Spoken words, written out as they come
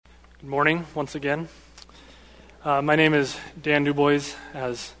Good morning, once again. My name is Dan Dubois,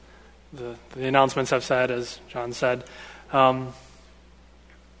 as the announcements have said, as John said. I'm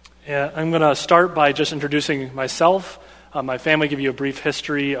going to start by just introducing myself, my family, give you a brief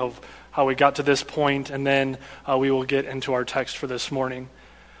history of how we got to this point, and then we will get into our text for this morning.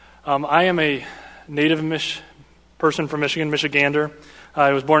 I am a native person from Michigan, Michigander.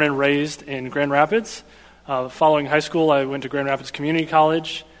 I was born and raised in Grand Rapids. Following high school, I went to Grand Rapids Community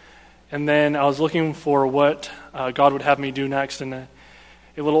College. And then I was looking for what God would have me do next, and a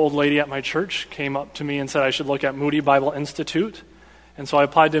little old lady at my church came up to me and said I should look at Moody Bible Institute. And so I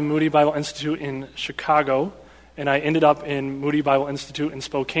applied to Moody Bible Institute in Chicago, and I ended up in Moody Bible Institute in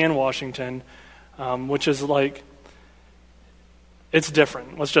Spokane, Washington, which is like, it's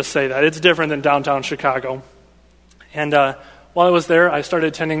different. Let's just say that. It's different than downtown Chicago. And while I was there, I started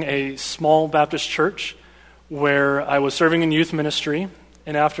attending a small Baptist church where I was serving in youth ministry.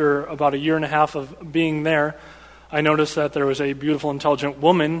 And after about a year and a half of being there, I noticed that there was a beautiful, intelligent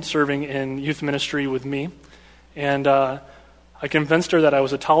woman serving in youth ministry with me. And I convinced her that I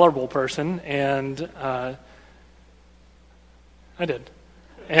was a tolerable person, and I did.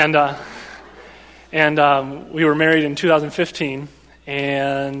 And we were married in 2015.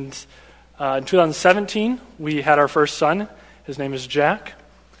 And in 2017, we had our first son. His name is Jack.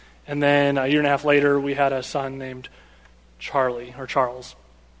 And then a year and a half later, we had a son named Charles.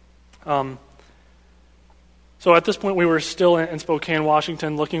 So at this point, we were still in Spokane,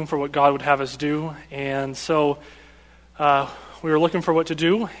 Washington, looking for what God would have us do. And so we were looking for what to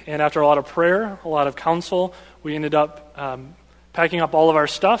do. And after a lot of prayer, a lot of counsel, we ended up packing up all of our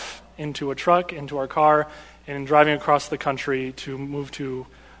stuff into a truck, into our car, and driving across the country to move to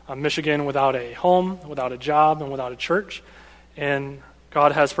Michigan without a home, without a job, and without a church. And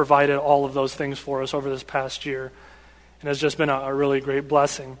God has provided all of those things for us over this past year. And has just been a really great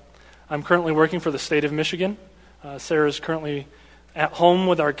blessing. I'm currently working for the state of Michigan. Sarah's currently at home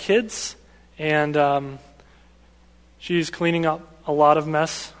with our kids, and she's cleaning up a lot of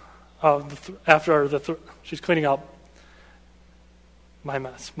mess. She's cleaning up my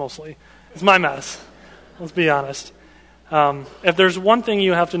mess, mostly. It's my mess, let's be honest. If there's one thing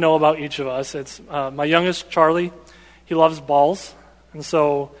you have to know about each of us, it's my youngest, Charlie, he loves balls, and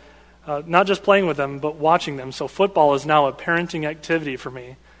so not just playing with them, but watching them. So football is now a parenting activity for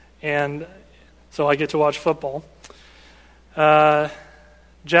me. And so I get to watch football.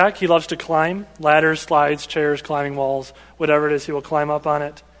 Jack, he loves to climb. Ladders, slides, chairs, climbing walls, whatever it is, he will climb up on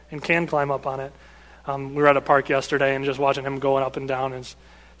it and can climb up on it. We were at a park yesterday, and just watching him going up and down is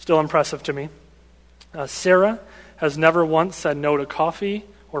still impressive to me. Sarah has never once said no to coffee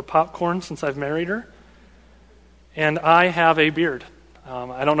or popcorn since I've married her. And I have a beard.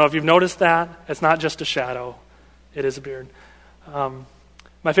 I don't know if you've noticed that. It's not just a shadow. It is a beard.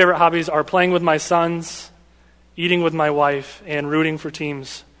 My favorite hobbies are playing with my sons, eating with my wife, and rooting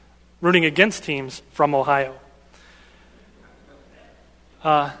against teams from Ohio.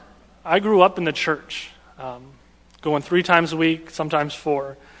 I grew up in the church, going 3 times a week, sometimes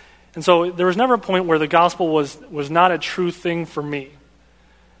 4. And so there was never a point where the gospel was not a true thing for me.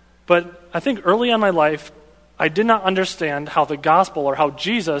 But I think early in my life, I did not understand how the gospel or how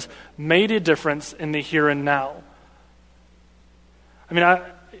Jesus made a difference in the here and now. I mean,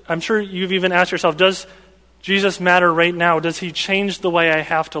 I'm sure you've even asked yourself, does Jesus matter right now? Does he change the way I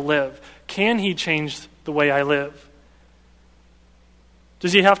have to live? Can he change the way I live?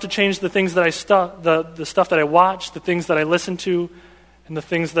 Does he have to change the things that the stuff that I watch, the things that I listen to, and the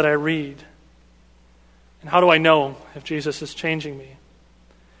things that I read? And how do I know if Jesus is changing me?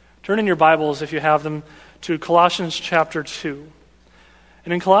 Turn in your Bibles, if you have them, to Colossians chapter 2.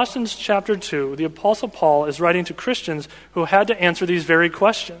 And in Colossians chapter 2, the Apostle Paul is writing to Christians who had to answer these very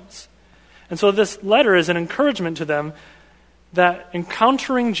questions. And so this letter is an encouragement to them that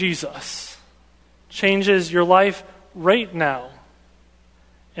encountering Jesus changes your life right now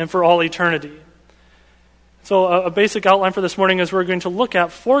and for all eternity. So a basic outline for this morning is we're going to look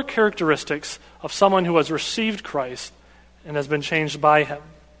at 4 characteristics of someone who has received Christ and has been changed by him.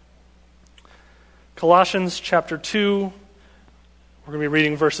 Colossians chapter 2, we're going to be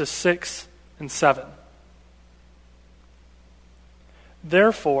reading verses 6 and 7.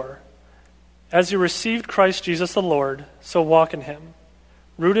 Therefore, as you received Christ Jesus the Lord, so walk in him,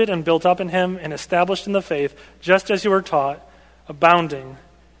 rooted and built up in him and established in the faith, just as you were taught, abounding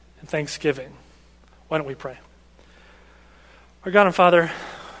in thanksgiving. Why don't we pray? Our God and Father,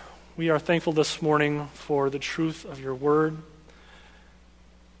 we are thankful this morning for the truth of your word.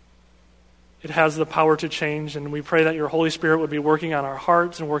 It has the power to change, and we pray that your Holy Spirit would be working on our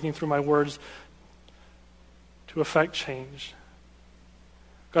hearts and working through my words to effect change.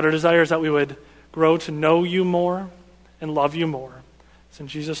 God, our desire is that we would grow to know you more and love you more. It's in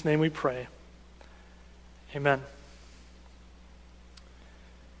Jesus' name we pray. Amen.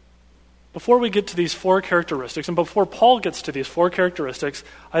 Before we get to these four characteristics, and before Paul gets to these four characteristics,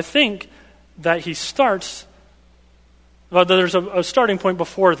 I think that he starts, well, there's a starting point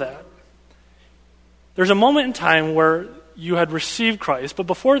before that. There's a moment in time where you had received Christ, but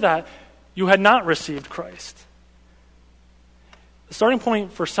before that, you had not received Christ. The starting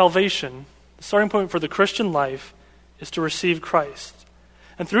point for salvation, the starting point for the Christian life, is to receive Christ.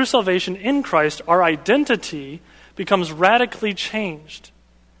 And through salvation in Christ, our identity becomes radically changed.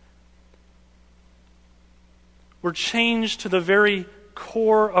 We're changed to the very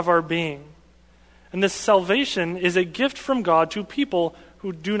core of our being. And this salvation is a gift from God to people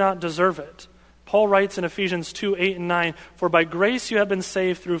who do not deserve it. Paul writes in Ephesians 2:8-9, "For by grace you have been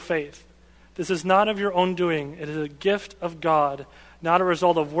saved through faith. This is not of your own doing. It is a gift of God, not a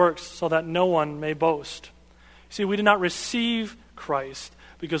result of works, so that no one may boast." See, we did not receive Christ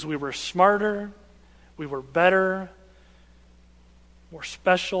because we were smarter, we were better, more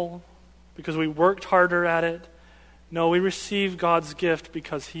special, because we worked harder at it. No, we received God's gift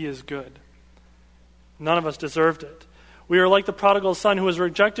because he is good. None of us deserved it. We are like the prodigal son who has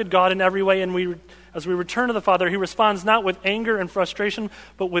rejected God in every way, and as we return to the Father, he responds not with anger and frustration,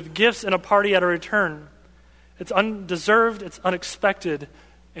 but with gifts and a party at a return. It's undeserved, it's unexpected,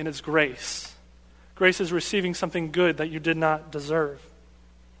 and it's grace. Grace is receiving something good that you did not deserve.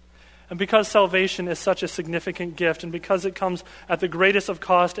 And because salvation is such a significant gift, and because it comes at the greatest of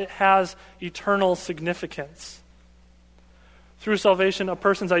cost, it has eternal significance. Through salvation, a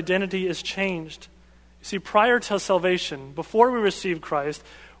person's identity is changed. You see, prior to salvation, before we received Christ,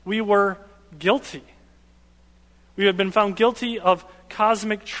 we were guilty. We had been found guilty of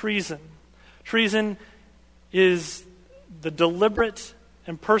cosmic treason. Treason is the deliberate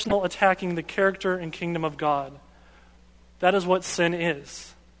and personal attacking the character and kingdom of God. That is what sin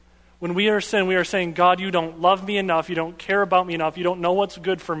is. When we are sin, we are saying, God, you don't love me enough, you don't care about me enough, you don't know what's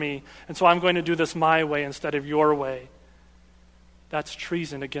good for me, and so I'm going to do this my way instead of your way. That's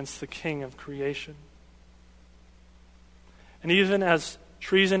treason against the King of creation. And even as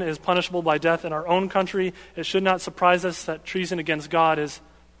treason is punishable by death in our own country, it should not surprise us that treason against God is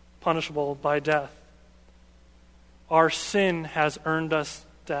punishable by death. Our sin has earned us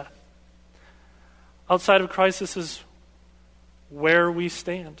death. Outside of Christ, this is where we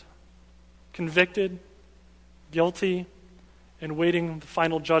stand. Convicted, guilty, and waiting the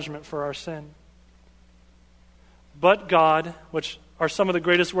final judgment for our sin. But God, which are some of the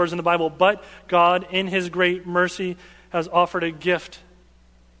greatest words in the Bible, but God, in his great mercy, has offered a gift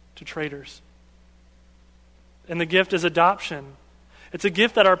to traitors. And the gift is adoption. It's a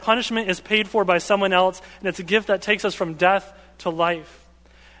gift that our punishment is paid for by someone else, and it's a gift that takes us from death to life.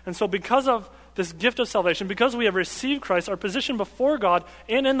 And so because of this gift of salvation, because we have received Christ, our position before God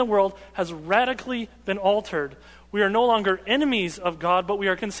and in the world has radically been altered. We are no longer enemies of God, but we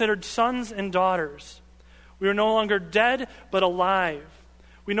are considered sons and daughters. We are no longer dead, but alive.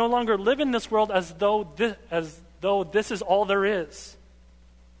 We no longer live in this world as though this is all there is.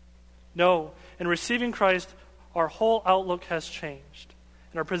 No, in receiving Christ, our whole outlook has changed.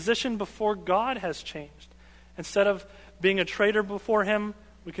 And our position before God has changed. Instead of being a traitor before him,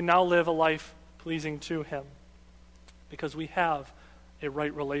 we can now live a life pleasing to him because we have a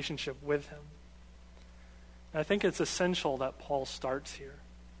right relationship with him. And I think it's essential that Paul starts here.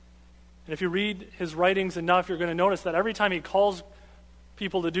 And if you read his writings enough, you're going to notice that every time he calls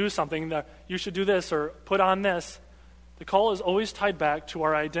people to do something, that you should do this or put on this, the call is always tied back to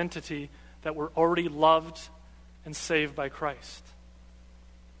our identity that we're already loved and saved by Christ.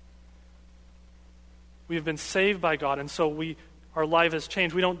 We have been saved by God, and so our life has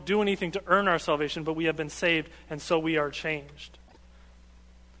changed. We don't do anything to earn our salvation, but we have been saved, and so we are changed.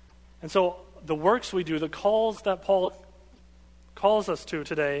 And so the works we do, the calls that Paul calls us to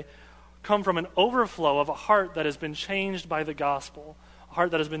today, come from an overflow of a heart that has been changed by the gospel, a heart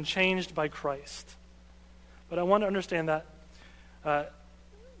that has been changed by Christ. But I want to understand that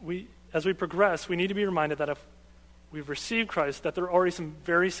as we progress, we need to be reminded that if we've received Christ, that there are already some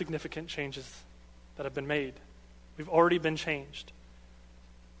very significant changes that have been made. We've already been changed.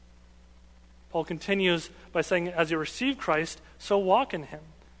 Paul continues by saying, as you receive Christ, so walk in him.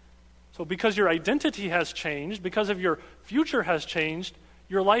 So because your identity has changed, because of your future has changed,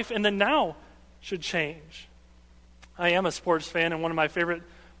 your life in the now should change. I am a sports fan, and one of my favorite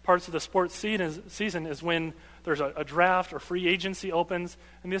parts of the sports season is when there's a draft or free agency opens,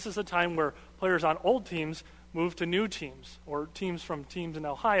 and this is a time where players on old teams move to new teams, or teams from teams in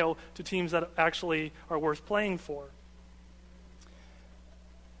Ohio to teams that actually are worth playing for.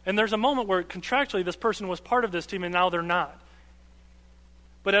 And there's a moment where contractually this person was part of this team and now they're not.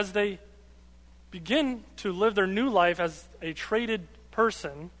 But as they begin to live their new life as a traded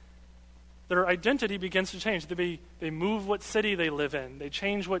person, their identity begins to change. They move what city they live in. They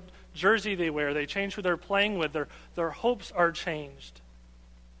change what jersey they wear. They change who they're playing with. Their hopes are changed.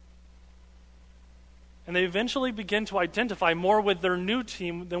 And they eventually begin to identify more with their new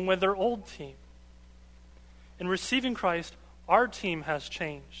team than with their old team. In receiving Christ, our team has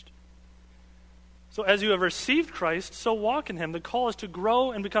changed. So as you have received Christ, so walk in him. The call is to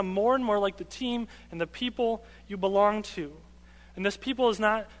grow and become more and more like the team and the people you belong to. And this people is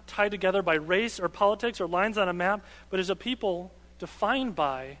not tied together by race or politics or lines on a map, but is a people defined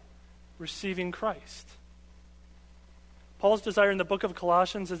by receiving Christ. Paul's desire in the book of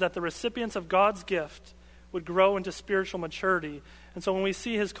Colossians is that the recipients of God's gift would grow into spiritual maturity. And so when we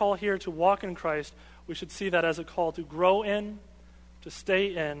see his call here to walk in Christ, we should see that as a call to grow in, to stay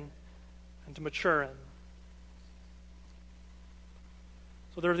in, and to mature in.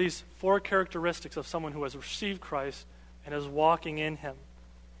 So there are these 4 characteristics of someone who has received Christ and is walking in him.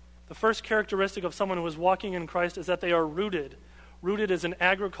 The first characteristic of someone who is walking in Christ is that they are rooted. Rooted is an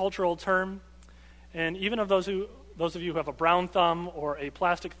agricultural term, and even of those of you who have a brown thumb or a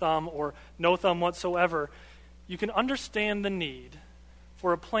plastic thumb or no thumb whatsoever, you can understand the need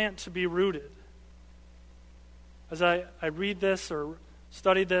for a plant to be rooted. As I read this or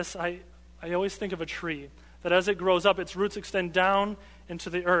study this, I always think of a tree, that as it grows up, its roots extend down into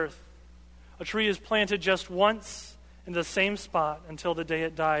the earth. A tree is planted just once in the same spot until the day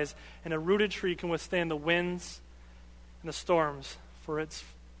it dies, and a rooted tree can withstand the winds and the storms, for it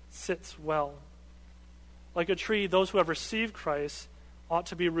sits well. Like a tree, those who have received Christ ought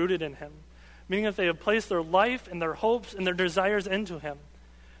to be rooted in him, meaning that they have placed their life and their hopes and their desires into him.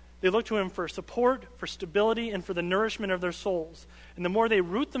 They look to him for support, for stability, and for the nourishment of their souls. And the more they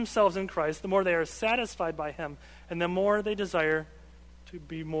root themselves in Christ, the more they are satisfied by him, and the more they desire to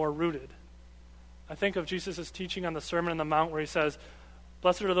be more rooted. I think of Jesus' teaching on the Sermon on the Mount where he says,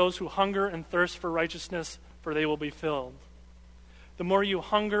 "Blessed are those who hunger and thirst for righteousness, for they will be filled." The more you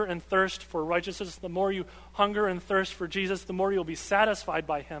hunger and thirst for righteousness, the more you hunger and thirst for Jesus, the more you'll be satisfied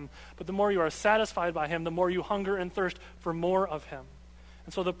by him. But the more you are satisfied by him, the more you hunger and thirst for more of him.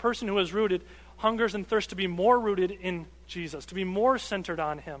 And so the person who is rooted hungers and thirsts to be more rooted in Jesus, to be more centered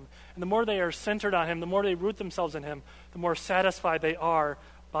on him. And the more they are centered on him, the more they root themselves in him, the more satisfied they are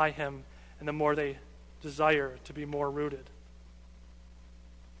by him, and the more they desire to be more rooted.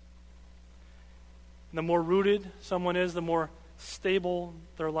 And the more rooted someone is, the more stable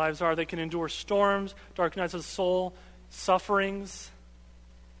their lives are. They can endure storms, dark nights of the soul, sufferings,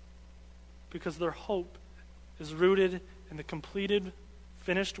 because their hope is rooted in the completed,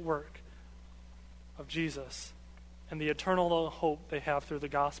 finished work of Jesus and the eternal hope they have through the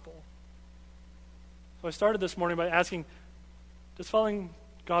gospel. So I started this morning by asking, does following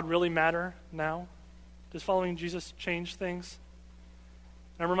God really matter now? Does following Jesus change things?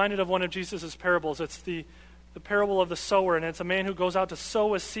 And I'm reminded of one of Jesus' parables. It's the parable of the sower, and it's a man who goes out to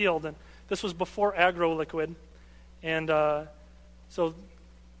sow a seed. And this was before AgroLiquid. And so,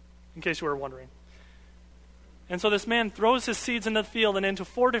 in case you were wondering. And so this man throws his seeds in the field and into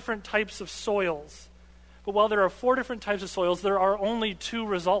 4 different types of soils. But while there are 4 different types of soils, there are only 2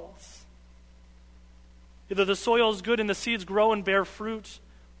 results. Either the soil is good and the seeds grow and bear fruit,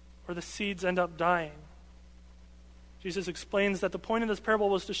 or the seeds end up dying. Jesus explains that the point of this parable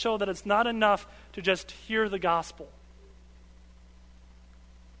was to show that it's not enough to just hear the gospel.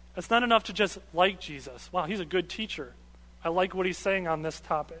 It's not enough to just like Jesus. Wow, he's a good teacher. I like what he's saying on this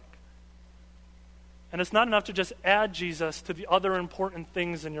topic. And it's not enough to just add Jesus to the other important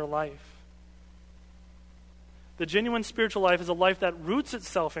things in your life. The genuine spiritual life is a life that roots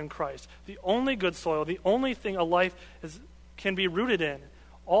itself in Christ. The only good soil, the only thing a life can be rooted in.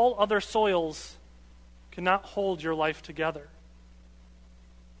 All other soils cannot hold your life together.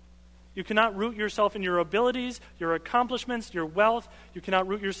 You cannot root yourself in your abilities, your accomplishments, your wealth. You cannot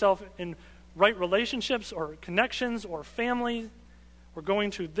root yourself in right relationships or connections or family or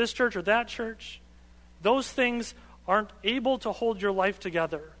going to this church or that church. Those things aren't able to hold your life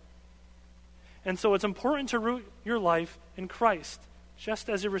together. And so it's important to root your life in Christ, just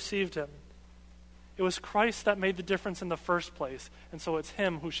as you received him. It was Christ that made the difference in the first place, and so it's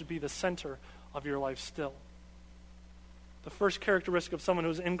him who should be the center of your life still. The first characteristic of someone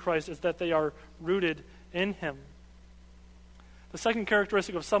who's in Christ is that they are rooted in him. The second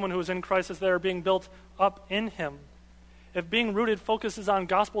characteristic of someone who is in Christ is they are being built up in him. If being rooted focuses on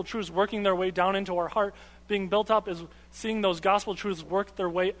gospel truths working their way down into our heart, being built up is seeing those gospel truths work their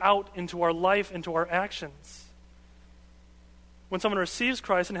way out into our life, into our actions. When someone receives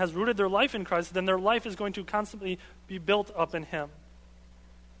Christ and has rooted their life in Christ, then their life is going to constantly be built up in him.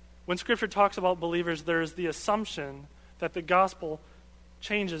 When Scripture talks about believers, there is the assumption that the gospel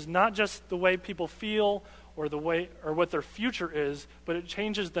changes not just the way people feel or the way or what their future is, but it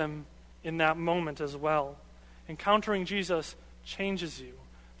changes them in that moment as well. Encountering Jesus changes you.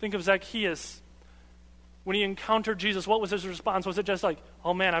 Think of Zacchaeus. When he encountered Jesus, what was his response? Was it just like,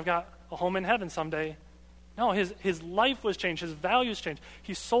 oh man, I've got a home in heaven someday? No, his life was changed. His values changed.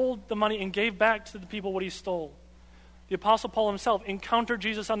 He sold the money and gave back to the people what he stole. The Apostle Paul himself encountered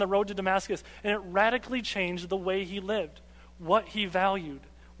Jesus on the road to Damascus, and it radically changed the way he lived, what he valued,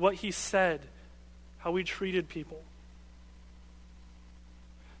 what he said, how he treated people.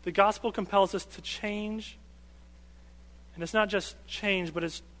 The gospel compels us to change, and it's not just change, but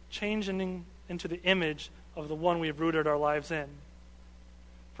it's changing into the image of the one we've rooted our lives in.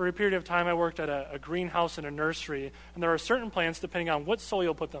 For a period of time, I worked at a greenhouse and a nursery, and there are certain plants, depending on what soil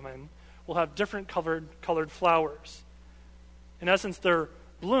you put them in, will have different colored flowers. In essence, their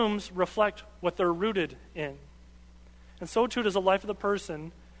blooms reflect what they're rooted in. And so too does the life of the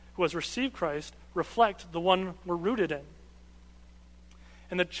person who has received Christ reflect the one we're rooted in.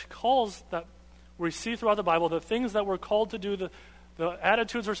 And the calls that we see throughout the Bible, the things that we're called to do, the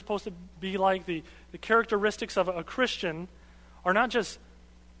attitudes we're supposed to be like, the characteristics of a Christian are not just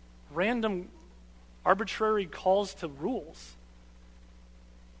random, arbitrary calls to rules.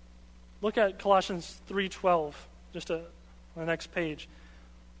 Look at Colossians 3:12, just on the next page.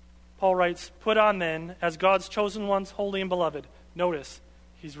 Paul writes, "Put on then, as God's chosen ones, holy and beloved." Notice,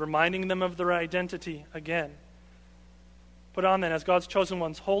 he's reminding them of their identity again. "Put on then, as God's chosen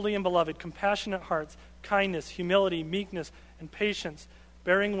ones, holy and beloved, compassionate hearts, kindness, humility, meekness, and patience,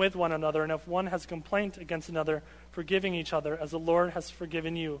 bearing with one another, and if one has a complaint against another, forgiving each other, as the Lord has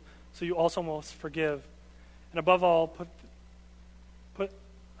forgiven you, so you also must forgive. And above all,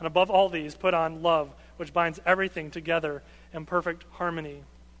 above all these, put on love, which binds everything together in perfect harmony."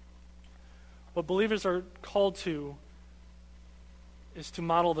 What believers are called to is to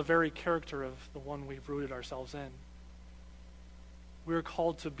model the very character of the one we've rooted ourselves in. We're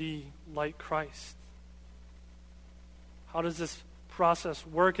called to be like Christ. How does this process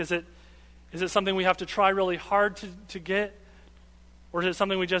work? Is it something we have to try really hard to get? Or is it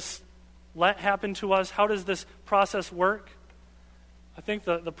something we just let happen to us? How does this process work? I think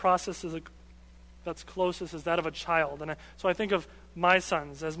the process that's closest is that of a child. And so I think of my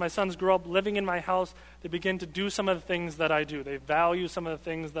sons. As my sons grow up living in my house, they begin to do some of the things that I do. They value some of the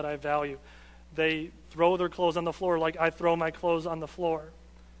things that I value. They throw their clothes on the floor like I throw my clothes on the floor.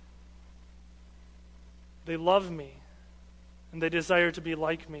 They love me, and they desire to be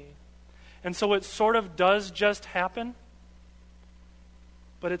like me. And so it sort of does just happen,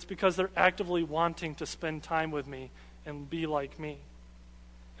 but it's because they're actively wanting to spend time with me and be like me.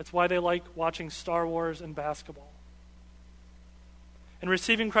 It's why they like watching Star Wars and basketball. In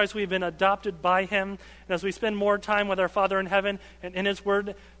receiving Christ, we've been adopted by him. And as we spend more time with our Father in heaven and in his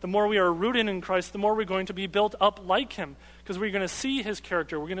word, the more we are rooted in Christ, the more we're going to be built up like him. Because we're going to see his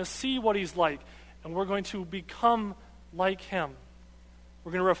character. We're going to see what he's like. And we're going to become like him.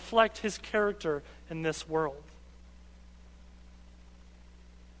 We're going to reflect his character in this world.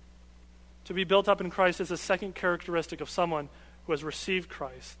 To be built up in Christ is a second characteristic of someone who has received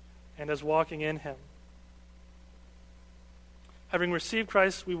Christ and is walking in him. Having received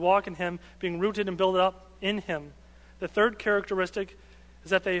Christ, we walk in him, being rooted and built up in him. The third characteristic is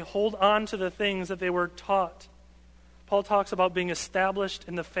that they hold on to the things that they were taught. Paul talks about being established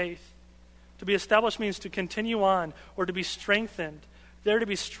in the faith. To be established means to continue on or to be strengthened. They're to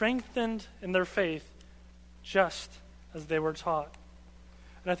be strengthened in their faith just as they were taught.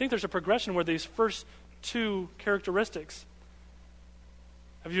 And I think there's a progression where these first two characteristics,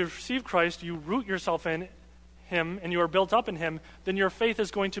 if you receive Christ, you root yourself in him and you are built up in him, then your faith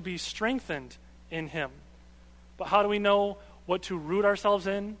is going to be strengthened in him. But how do we know what to root ourselves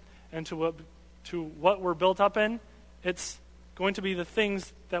in and to what we're built up in? It's going to be the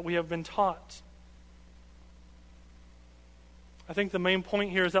things that we have been taught. I think the main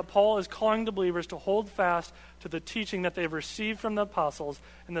point here is that Paul is calling the believers to hold fast to the teaching that they've received from the apostles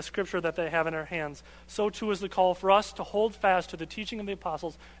and the scripture that they have in their hands. So too is the call for us to hold fast to the teaching of the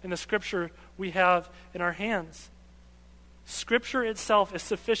apostles and the scripture we have in our hands. Scripture itself is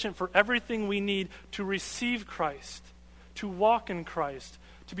sufficient for everything we need to receive Christ, to walk in Christ,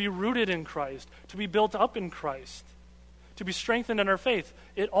 to be rooted in Christ, to be built up in Christ, to be strengthened in our faith.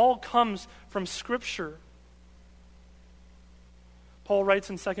 It all comes from Scripture. Paul writes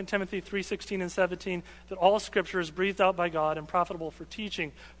in 2 Timothy 3:16 and 17 that all Scripture is breathed out by God and profitable for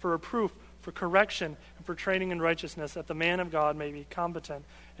teaching, for reproof, for correction, and for training in righteousness, that the man of God may be competent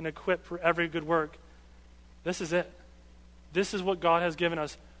and equipped for every good work. This is it. This is what God has given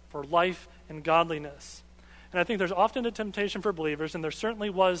us for life and godliness. And I think there's often a temptation for believers, and there certainly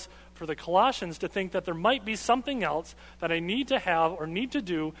was for the Colossians, to think that there might be something else that I need to have or need to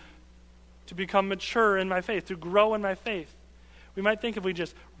do to become mature in my faith, to grow in my faith. We might think if we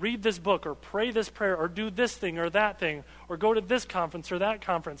just read this book or pray this prayer or do this thing or that thing or go to this conference or that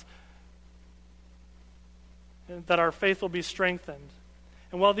conference, that our faith will be strengthened.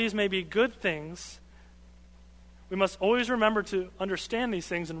 And while these may be good things, we must always remember to understand these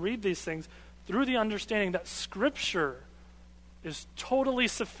things and read these things through the understanding that Scripture is totally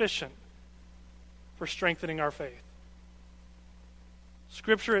sufficient for strengthening our faith.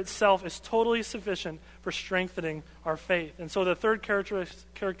 Scripture itself is totally sufficient for strengthening our faith. And so the third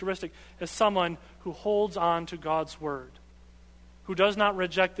characteristic is someone who holds on to God's Word, who does not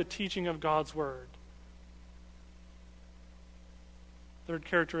reject the teaching of God's Word. Third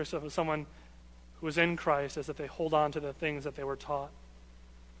characteristic of someone who is in Christ is that they hold on to the things that they were taught.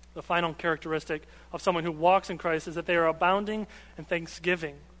 The final characteristic of someone who walks in Christ is that they are abounding in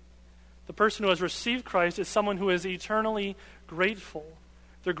thanksgiving. The person who has received Christ is someone who is eternally grateful.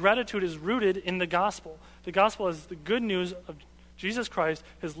 Their gratitude is rooted in the gospel. The gospel is the good news of Jesus Christ,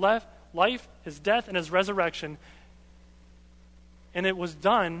 his life, his death, and his resurrection. And it was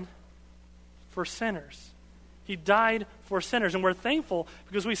done for sinners. He died for sinners. And we're thankful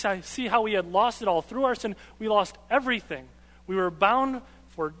because we see how we had lost it all. Through our sin, we lost everything. We were bound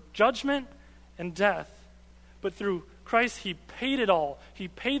for judgment and death. But through Christ, he paid it all. He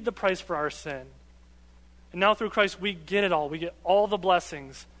paid the price for our sin. And now through Christ, we get it all. We get all the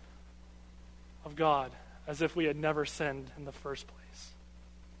blessings of God as if we had never sinned in the first place.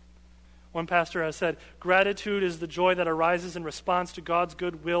 One pastor has said, gratitude is the joy that arises in response to God's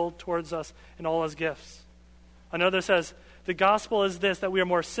good will towards us in all his gifts. Another says, the gospel is this, that we are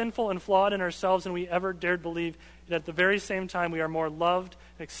more sinful and flawed in ourselves than we ever dared believe, yet at the very same time we are more loved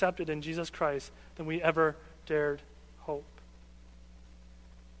and accepted in Jesus Christ than we ever dared hope.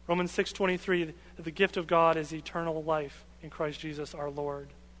 Romans 6:23, that the gift of God is eternal life in Christ Jesus our Lord.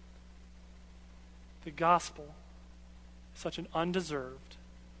 The gospel is such an undeserved,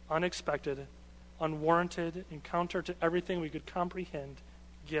 unexpected, unwarranted, and counter to everything we could comprehend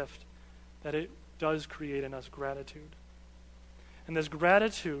gift that it does create in us gratitude. And this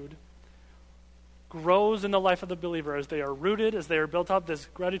gratitude grows in the life of the believer as they are rooted, as they are built up. This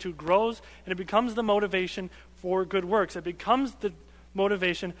gratitude grows, and it becomes the motivation for good works. It becomes the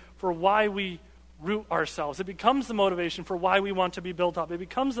motivation for why we root ourselves. It becomes the motivation for why we want to be built up. It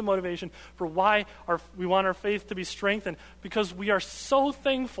becomes the motivation for why we want our faith to be strengthened, because we are so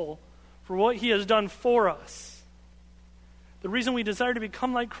thankful for what he has done for us. The reason we desire to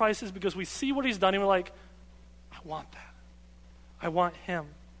become like Christ is because we see what he's done and we're like, I want that. I want him.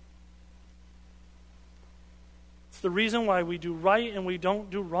 It's the reason why we do right and we don't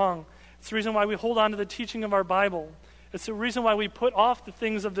do wrong. It's the reason why we hold on to the teaching of our Bible. It's the reason why we put off the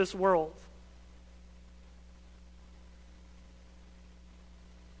things of this world.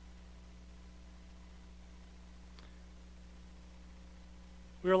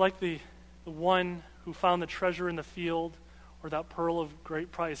 We are like the one who found the treasure in the field, or that pearl of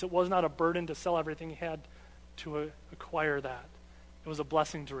great price. It was not a burden to sell everything he had to acquire that. It was a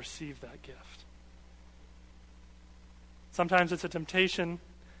blessing to receive that gift. Sometimes it's a temptation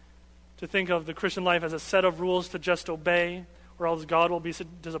to think of the Christian life as a set of rules to just obey, or else God will be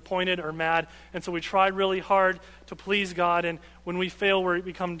disappointed or mad. And so we try really hard to please God, and when we fail, we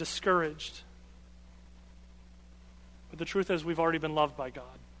become discouraged. But the truth is, we've already been loved by God.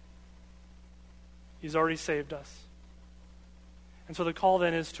 He's already saved us. And so the call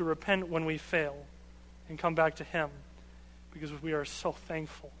then is to repent when we fail and come back to him, because we are so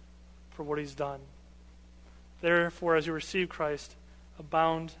thankful for what he's done. Therefore, as you receive Christ,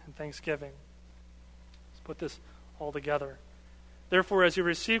 abound in thanksgiving. Let's put this all together. Therefore, as you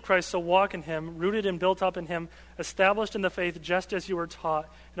receive Christ, so walk in him, rooted and built up in him, established in the faith just as you were taught,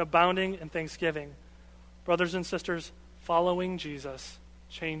 and abounding in thanksgiving. Brothers and sisters, following Jesus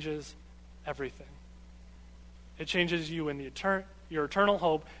changes everything. It changes you in your eternal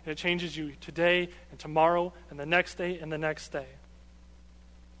hope, and it changes you today and tomorrow and the next day and the next day.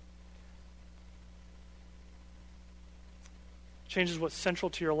 It changes what's central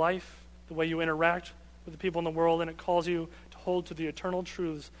to your life, the way you interact with the people in the world, and it calls you to hold to the eternal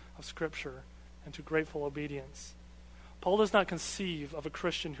truths of Scripture and to grateful obedience. Paul does not conceive of a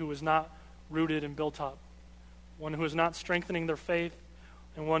Christian who is not rooted and built up, one who is not strengthening their faith,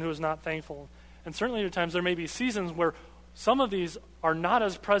 and one who is not thankful. And certainly at times there may be seasons where some of these are not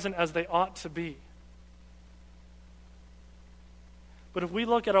as present as they ought to be. But if we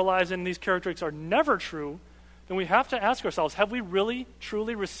look at our lives and these characteristics are never true, then we have to ask ourselves, have we really,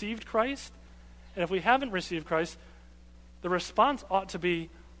 truly received Christ? And if we haven't received Christ, the response ought to be,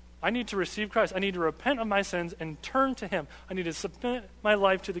 I need to receive Christ. I need to repent of my sins and turn to him. I need to submit my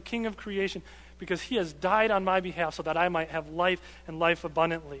life to the King of creation because he has died on my behalf so that I might have life and life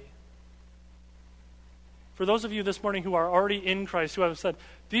abundantly. For those of you this morning who are already in Christ, who have said,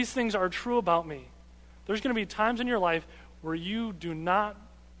 these things are true about me, there's going to be times in your life where you do not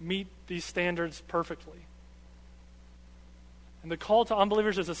meet these standards perfectly. And the call to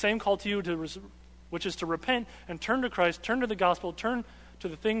unbelievers is the same call to you, which is to repent and turn to Christ, turn to the gospel, turn to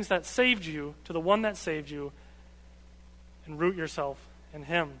the things that saved you, to the one that saved you, and root yourself in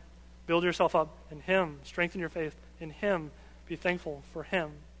him. Build yourself up in him. Strengthen your faith in him. Be thankful for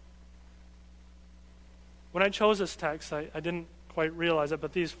him. When I chose this text, I didn't quite realize it,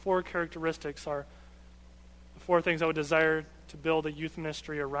 but these 4 characteristics are the 4 things I would desire to build a youth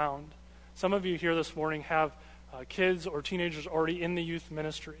ministry around. Some of you here this morning have kids or teenagers already in the youth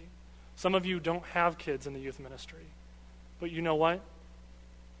ministry. Some of you don't have kids in the youth ministry. But you know what?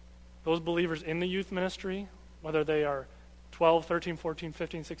 Those believers in the youth ministry, whether they are 12, 13, 14,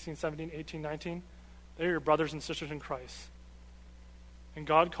 15, 16, 17, 18, 19, they're your brothers and sisters in Christ. And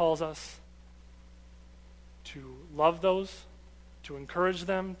God calls us to love those, to encourage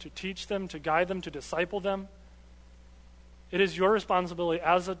them, to teach them, to guide them, to disciple them. It is your responsibility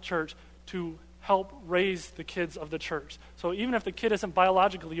as a church to help raise the kids of the church. So even if the kid isn't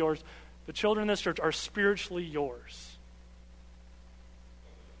biologically yours, the children in this church are spiritually yours.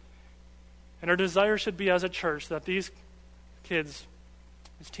 And our desire should be as a church that these kids,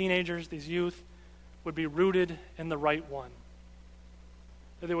 these teenagers, these youth, would be rooted in the right one.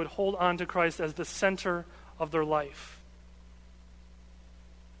 That they would hold on to Christ as the center of their life.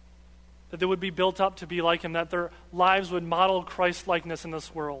 That they would be built up to be like him, that their lives would model Christ-likeness in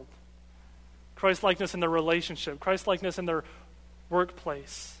this world. Christ-likeness in their relationship, Christ-likeness in their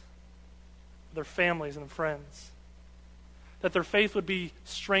workplace, their families and friends. That their faith would be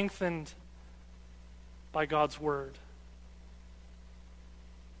strengthened by God's word.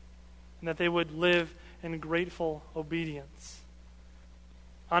 And that they would live in grateful obedience.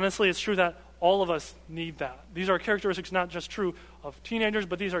 Honestly, it's true that all of us need that. These are characteristics not just true of teenagers,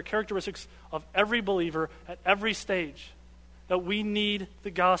 but these are characteristics of every believer at every stage. That we need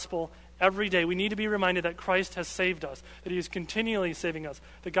the gospel every day. We need to be reminded that Christ has saved us, that he is continually saving us.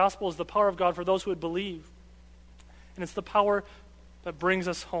 The gospel is the power of God for those who would believe. And it's the power that brings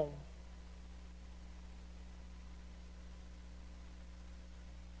us home.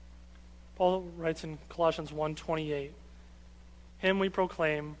 Paul writes in Colossians 1:28, him we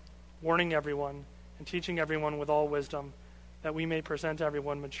proclaim, warning everyone and teaching everyone with all wisdom, that we may present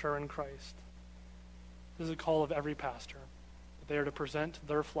everyone mature in Christ. This is a call of every pastor, that they are to present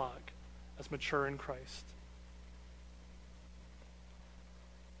their flock as mature in Christ.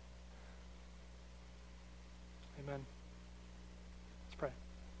 Amen. Let's pray.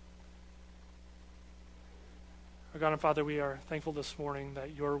 Our God and Father, we are thankful this morning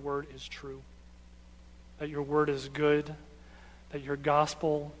that your word is true, that your word is good, that your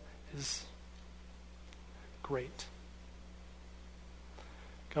gospel is great.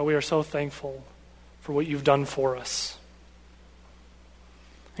 God, we are so thankful for what you've done for us.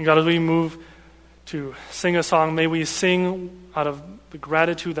 And God, as we move to sing a song, may we sing out of the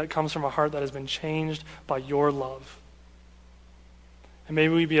gratitude that comes from a heart that has been changed by your love. And may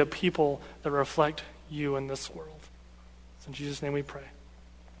we be a people that reflect you in this world. It's in Jesus' name we pray.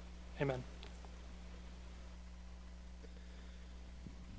 Amen.